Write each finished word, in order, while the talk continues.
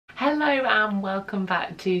Hello and welcome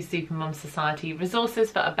back to Supermum Society, resources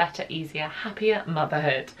for a better, easier, happier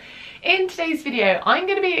motherhood. In today's video, I'm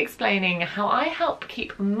going to be explaining how I help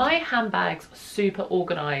keep my handbags super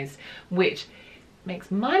organised, which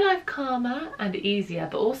makes my life calmer and easier,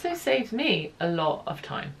 but also saves me a lot of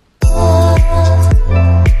time.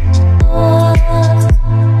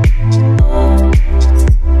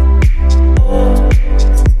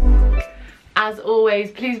 As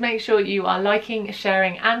always, please make sure you are liking,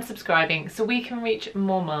 sharing and subscribing so we can reach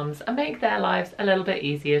more mums and make their lives a little bit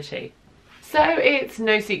easier too. So it's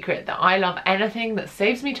no secret that I love anything that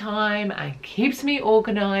saves me time and keeps me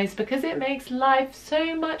organised because it makes life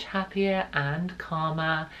so much happier and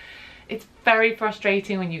calmer. It's very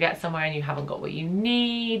frustrating when you get somewhere and you haven't got what you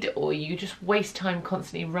need, or you just waste time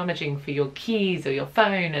constantly rummaging for your keys or your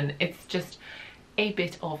phone, and it's just a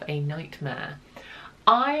bit of a nightmare.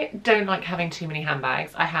 I don't like having too many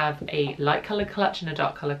handbags. I have a light coloured clutch and a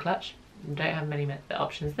dark coloured clutch. Don't have many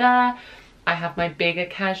options there. I have my bigger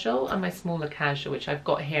casual and my smaller casual, which I've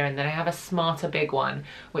got here, and then I have a smarter big one,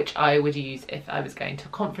 which I would use if I was going to a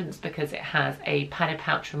conference because it has a padded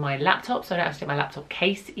pouch for my laptop, so I don't have to take my laptop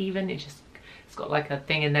case even. It's got like a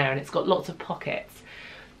thing in there, and it's got lots of pockets.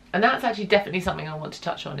 And that's actually definitely something I want to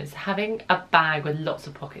touch on, is having a bag with lots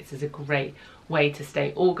of pockets is a great way to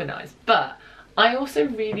stay organised. But I also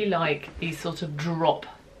really like these sort of drop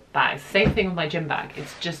bags. Same thing with my gym bag.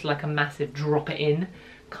 It's just like a massive drop it in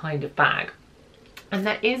kind of bag. And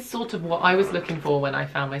that is sort of what I was looking for when I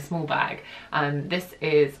found my small bag. This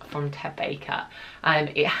is from Ted Baker.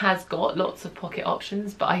 It has got lots of pocket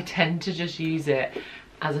options, but I tend to just use it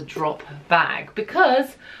as a drop bag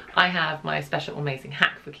because I have my special amazing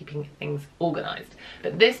hack for keeping things organised.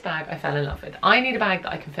 But this bag I fell in love with. I need a bag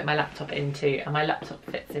that I can fit my laptop into, and my laptop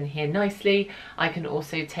fits in here nicely. I can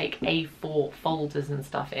also take A4 folders and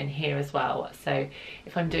stuff in here as well. So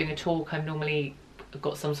if I'm doing a talk, I've normally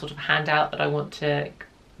got some sort of handout that I want to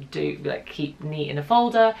do, like keep neat in a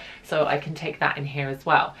folder, so I can take that in here as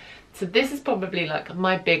well. So this is probably like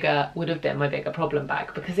would have been my bigger problem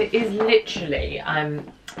bag, because it is literally,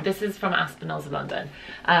 this is from Aspinalls of London,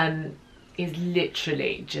 is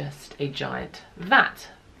literally just a giant vat.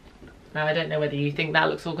 Now I don't know whether you think that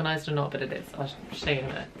looks organised or not, but it is. I'll show you in a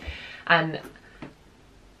minute. And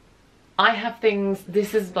I have things,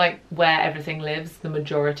 this is like where everything lives the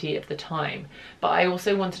majority of the time, but I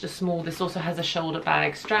also wanted a small, this also has a shoulder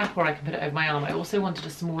bag strap, or I can put it over my arm. I also wanted a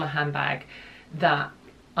smaller handbag that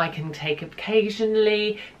I can take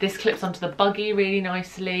occasionally. This clips onto the buggy really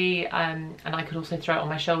nicely, and I could also throw it on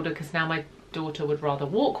my shoulder because now my daughter would rather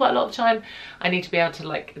walk quite a lot of the time. I need to be able to,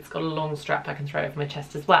 like, it's got a long strap I can throw over my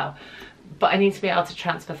chest as well, but I need to be able to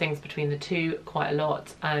transfer things between the two quite a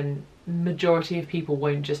lot. And majority of people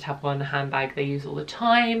won't just have one handbag they use all the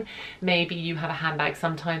time. Maybe you have a handbag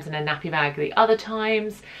sometimes and a nappy bag the other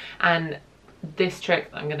times, and this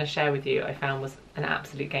trick that I'm going to share with you I found was an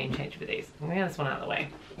absolute game changer with these. I'm going to get this one out of the way.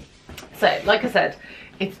 So like I said,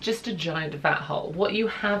 it's just a giant vat hole. What you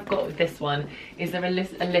have got with this one is there a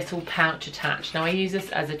little pouch attached. Now I use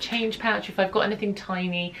this as a change pouch. If I've got anything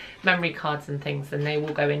tiny, memory cards and things, then they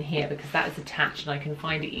will go in here because that is attached and I can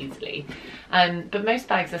find it easily. But most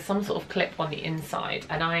bags, there's some sort of clip on the inside,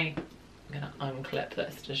 and I'm going to unclip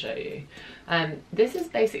this to show you. This is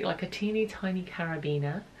basically like a teeny tiny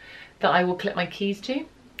carabiner that I will clip my keys to,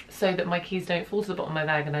 so that my keys don't fall to the bottom of my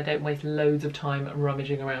bag and I don't waste loads of time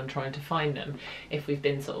rummaging around trying to find them. If we've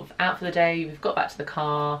been sort of out for the day, we've got back to the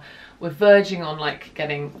car, we're verging on like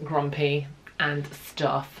getting grumpy and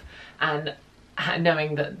stuff, and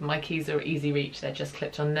knowing that my keys are easy reach, they're just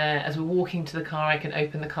clipped on there. As we're walking to the car, I can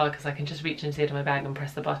open the car because I can just reach into the end of my bag and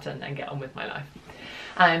press the button and get on with my life.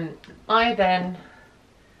 I then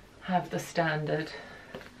have the standard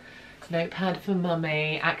notepad for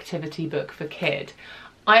mummy, activity book for kid.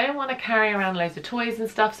 I don't want to carry around loads of toys and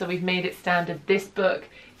stuff, so we've made it standard. This book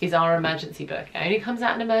is our emergency book. It only comes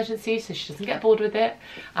out in emergency, so she doesn't get bored with it.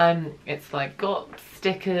 It's like got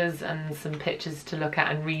stickers and some pictures to look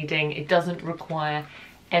at and reading. It doesn't require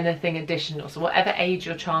anything additional. So whatever age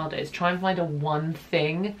your child is, try and find a one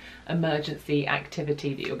thing emergency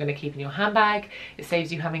activity that you're going to keep in your handbag. It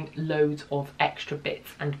saves you having loads of extra bits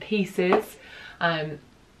and pieces,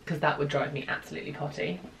 because that would drive me absolutely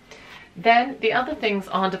potty. Then the other things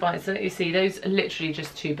are divided, so that you see those are literally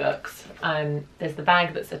just two books. There's the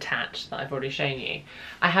bag that's attached that I've already shown you.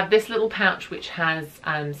 I have this little pouch which has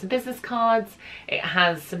some business cards. It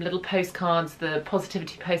has some little postcards, the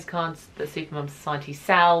positivity postcards that Supermum Society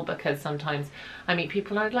sell, because sometimes I meet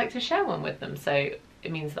people and I'd like to share one with them, so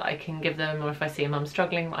it means that I can give them, or if I see a mum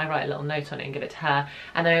struggling, I write a little note on it and give it to her.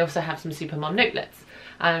 And I also have some Supermum notelets.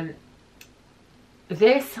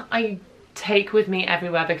 This I take with me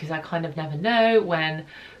everywhere because I kind of never know when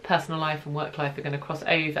personal life and work life are going to cross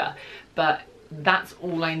over, but that's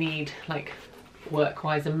all I need, like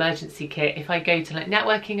work-wise. Emergency kit if I go to like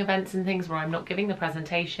networking events and things where I'm not giving the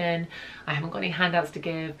presentation, I haven't got any handouts to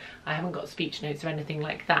give, I haven't got speech notes or anything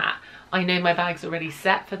like that. I know my bag's already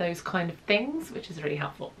set for those kind of things, which is really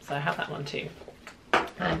helpful, so I have that one too.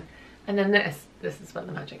 And then this is when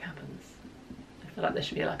the magic happens. I feel like there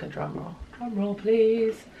should be like a drum roll. Drum roll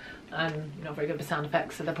please. I'm not very good with sound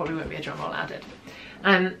effects, so there probably won't be a drum roll added.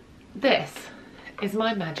 This is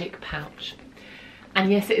my magic pouch. And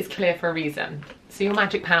yes, it is clear for a reason. So your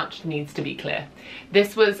magic pouch needs to be clear.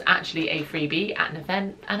 This was actually a freebie at an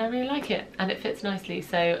event and I really like it and it fits nicely.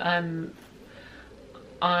 So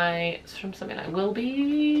it's from something like Will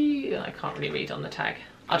Be, I can't really read on the tag.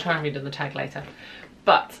 I'll try and read on the tag later.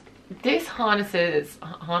 But this harnesses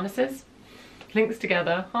links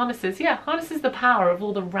together, harnesses the power of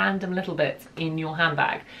all the random little bits in your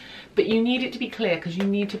handbag. But you need it to be clear because you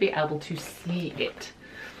need to be able to see it.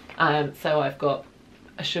 So I've got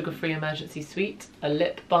a sugar-free emergency sweet, a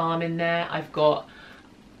lip balm in there. I've got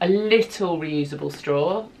a little reusable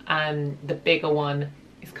straw, and the bigger one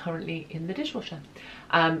is currently in the dishwasher.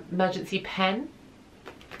 Emergency pen,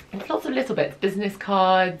 and lots of little bits, business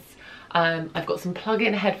cards. I've got some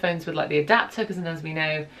plug-in headphones with like the adapter, because as we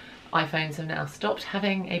know, iPhones have now stopped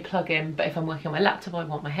having a plug-in, but if I'm working on my laptop, I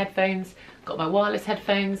want my headphones. Got my wireless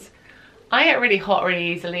headphones. I get really hot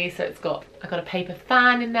really easily, so I've got a paper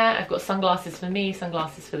fan in there. I've got sunglasses for me,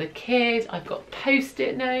 sunglasses for the kid. I've got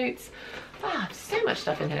Post-it notes. Ah, so much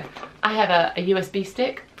stuff in here. I have a USB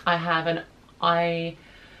stick. I have an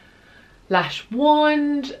eyelash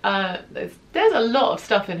wand. There's a lot of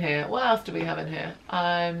stuff in here. What else do we have in here?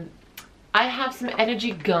 I have some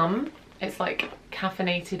energy gum. It's like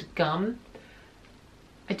caffeinated gum.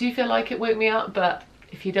 I do feel like it woke me up, but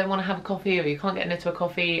if you don't want to have a coffee or you can't get into a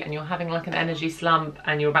coffee and you're having like an energy slump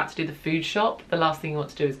and you're about to do the food shop, the last thing you want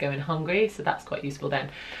to do is go in hungry, so that's quite useful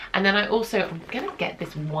then. And then I'm gonna get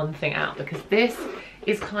this one thing out because this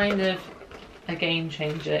is kind of a game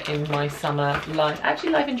changer in my summer life,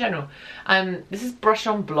 actually life in general. This is Brush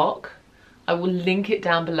on Block. I will link it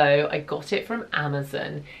down below. I got it from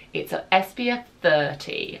Amazon. It's a SPF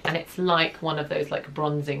 30 and it's like one of those like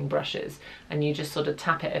bronzing brushes, and you just sort of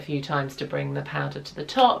tap it a few times to bring the powder to the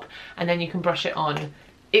top, and then you can brush it on.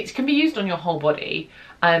 It can be used on your whole body.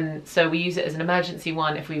 So we use it as an emergency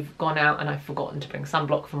one if we've gone out and I've forgotten to bring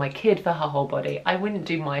sunblock for my kid for her whole body. I wouldn't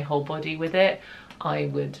do my whole body with it. I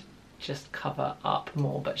would just cover up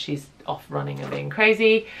more, but she's off running and being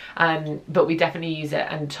crazy. But we definitely use it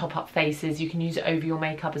and top up faces. You can use it over your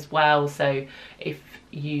makeup as well, so if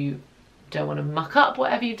you don't want to muck up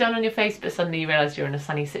whatever you've done on your face but suddenly you realise you're in a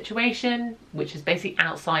sunny situation, which is basically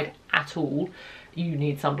outside at all, you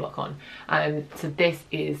need sunblock on. So this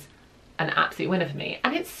is an absolute winner for me,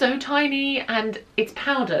 and it's so tiny and it's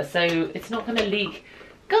powder, so it's not going to leak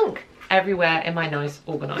gunk everywhere in my nice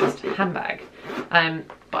organised handbag.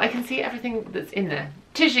 But I can see everything that's in there.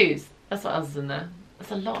 Tissues, that's what else is in there.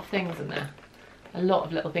 There's a lot of things in there. A lot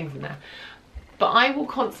of little things in there. But I will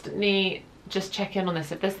constantly just check in on this.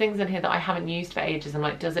 If there's things in here that I haven't used for ages, I'm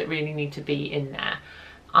like, does it really need to be in there?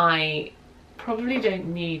 I probably don't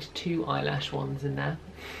need 2 eyelash wands in there.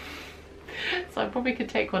 So I probably could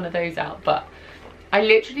take one of those out, but I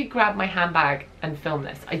literally grabbed my handbag and filmed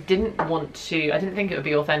this. I didn't think it would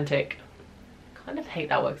be authentic. I kind of hate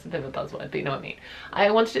that word, it's a bit of a buzzword, but you know what I mean. I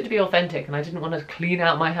wanted it to be authentic and I didn't want to clean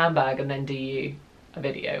out my handbag and then do you a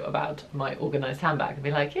video about my organised handbag and be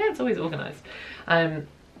like, yeah, it's always organised.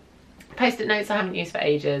 Post-it notes I haven't used for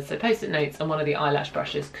ages, so post-it notes and one of the eyelash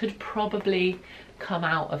brushes could probably come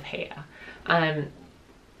out of here.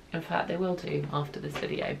 In fact, they will do after this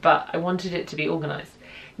video, but I wanted it to be organised.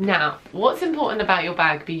 Now, what's important about your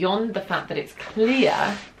bag beyond the fact that it's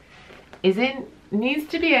clear is it needs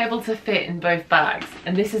to be able to fit in both bags,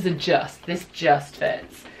 and this is this just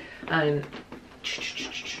fits.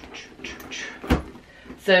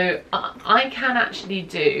 So I can actually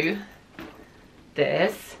do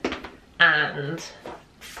this and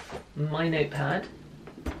my notepad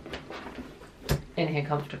in here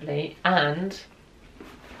comfortably, and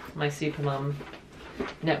my Supermum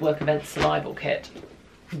network event survival kit.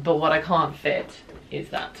 But what I can't fit is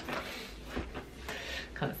that.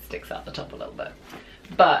 Kind of sticks out the top a little bit.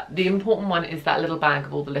 But the important one is that little bag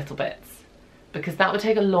of all the little bits, because that would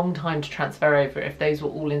take a long time to transfer over if those were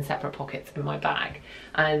all in separate pockets in my bag.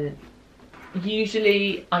 And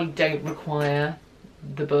usually I don't require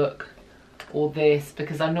the book or this,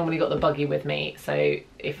 because I've normally got the buggy with me. So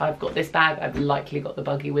if I've got this bag, I've likely got the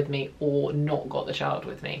buggy with me or not got the child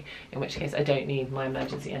with me, in which case I don't need my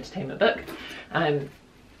emergency entertainment book.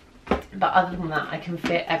 But other than that, I can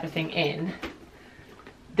fit everything in.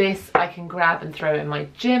 This I can grab and throw in my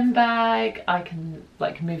gym bag. I can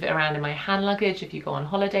like move it around in my hand luggage if you go on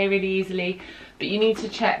holiday really easily. But you need to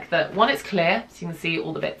check that, one, it's clear so you can see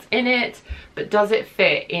all the bits in it, but does it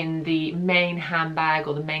fit in the main handbag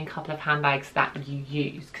or the main couple of handbags that you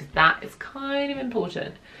use, because that is kind of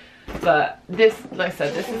important. But this, like I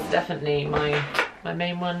said, this is definitely my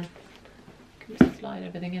main one. Can just slide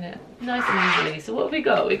everything in it nice and easily. So what have we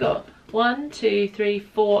got? We got 1, 2, 3,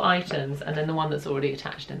 4 items, and then the one that's already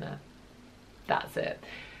attached in there. That's it.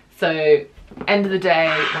 So end of the day,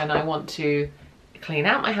 when I want to clean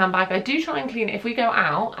out my handbag, I do try and clean it. If we go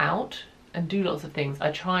out and do lots of things,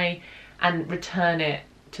 I try and return it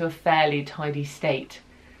to a fairly tidy state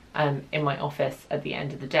in my office at the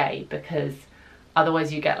end of the day, because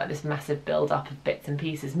otherwise you get like this massive build up of bits and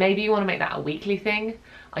pieces. Maybe you want to make that a weekly thing.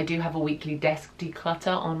 I do have a weekly desk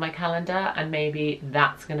declutter on my calendar, and maybe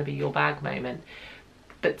that's going to be your bag moment.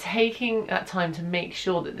 But taking that time to make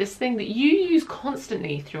sure that this thing that you use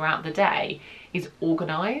constantly throughout the day is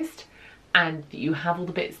organised, and that you have all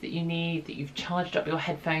the bits that you need, that you've charged up your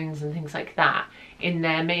headphones and things like that in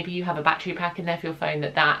there. Maybe you have a battery pack in there for your phone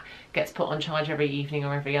that gets put on charge every evening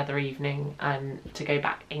or every other evening to go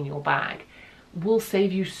back in your bag. Will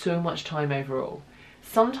save you so much time overall.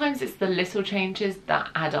 Sometimes it's the little changes that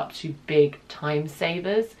add up to big time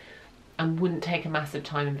savers and wouldn't take a massive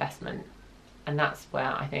time investment. And that's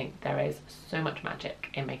where I think there is so much magic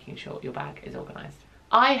in making sure your bag is organised.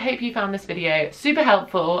 I hope you found this video super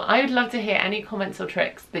helpful. I would love to hear any comments or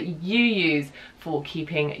tricks that you use for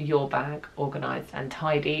keeping your bag organised and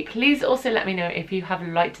tidy. Please also let me know if you have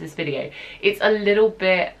liked this video. It's a little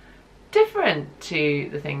bit different to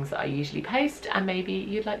the things that I usually post, and maybe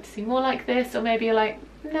you'd like to see more like this, or maybe you're like,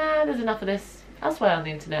 nah, there's enough of this elsewhere on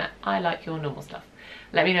the internet. I like your normal stuff.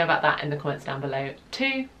 Let me know about that in the comments down below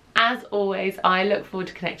too. As always, I look forward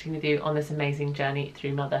to connecting with you on this amazing journey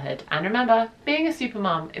through motherhood. And remember, being a super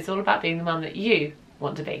mum is all about being the mum that you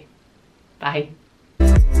want to be. Bye.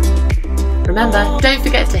 Remember, don't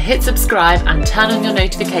forget to hit subscribe and turn on your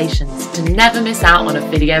notifications to never miss out on a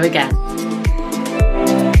video again.